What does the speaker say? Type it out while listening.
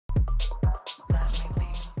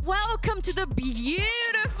Welcome to the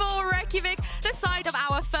beautiful Reykjavík, the site of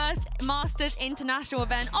our first Masters International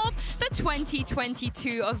event of the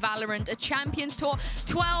 2022 VALORANT Champions Tour.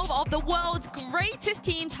 12 of the world's greatest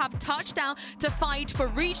teams have touched down to fight for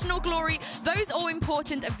regional glory, those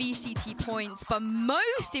all-important VCT points, but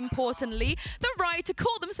most importantly, the right to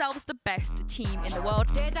call themselves the best team in the world.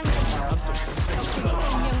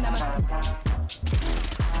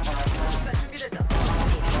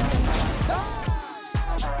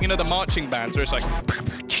 You know, the marching bands where it's like,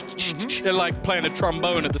 they're like playing a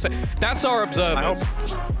trombone at the same. That's our observers.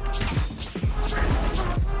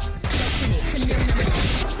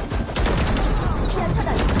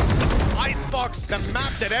 Icebox, the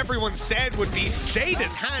map that everyone said would be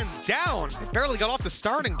Zeta's hands down. They barely got off the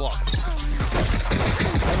starting block.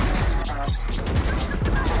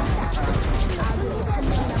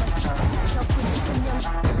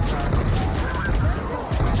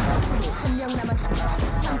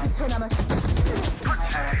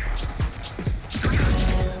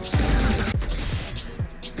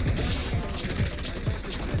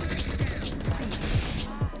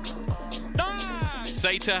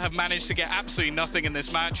 Zeta have managed to get absolutely nothing in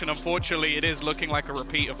this match, and unfortunately it is looking like a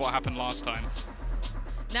repeat of what happened last time.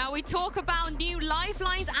 Now we talk about new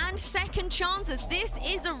lifelines and second chances. This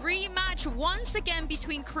is a rematch once again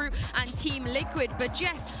between Crew and Team Liquid. But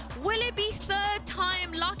Jess, will it be third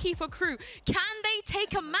time lucky for Crew? Can they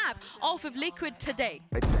take a map off of Liquid today?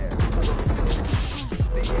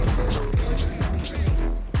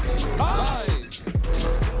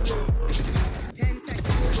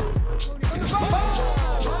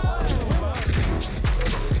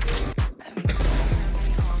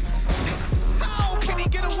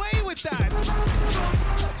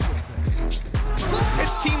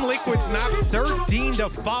 It's Team Liquid's map,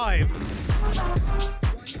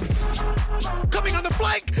 13-5. Coming on the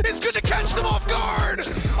flank, it's good to catch them off guard.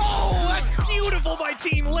 Oh, that's beautiful by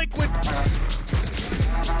Team Liquid.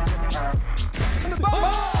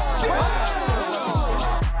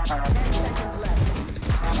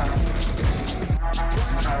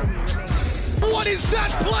 What is that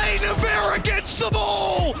play? Navarra gets the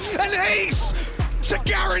ball! An ace to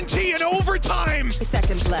guarantee an overtime.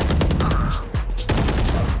 Seconds left.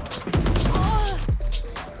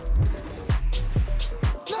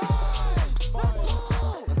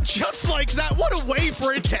 Just like that, what a way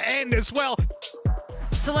for it to end as well.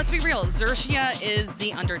 So let's be real, Xerxia is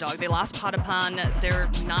the underdog. They lost Potapan, they're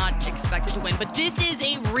not expected to win, but this is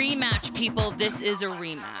a rematch, people. This is a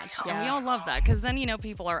rematch. Yeah. And we all love that, because then, you know,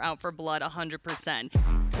 people are out for blood 100%.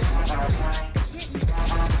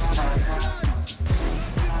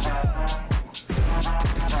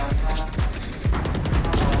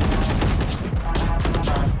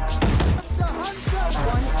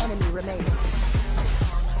 One enemy remaining.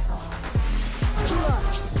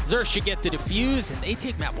 Xerxia get the defuse, and they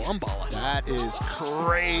take map 1 ball. That is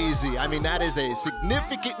crazy. I mean, that is a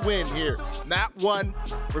significant win here. Map 1,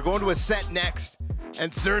 we're going to a set next,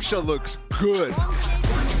 and Xerxia looks good.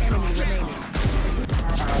 Enemy remaining.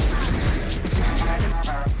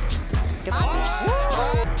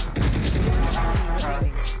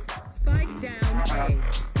 Spike down A.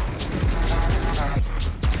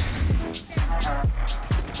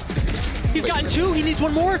 He's gotten 2, he needs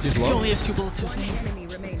 1 more. He's He low. only has 2 bullets to his name. Enemy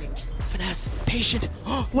remaining. Finesse, patient,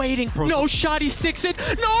 waiting. No shot, he sticks it.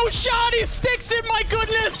 No shot, he sticks it, my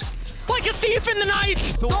goodness! Like a thief in the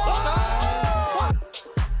night!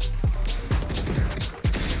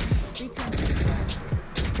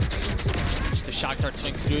 Just a shock dart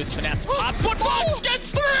swings through his Finesse. Pop, but Fox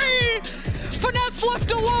gets 3! Finesse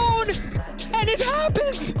left alone! And it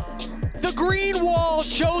happens! The green wall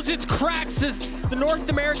shows its cracks as the North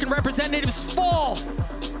American representatives fall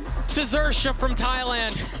to Xerxia from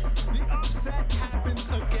Thailand. The upset happens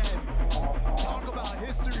again. Talk about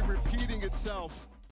history repeating itself.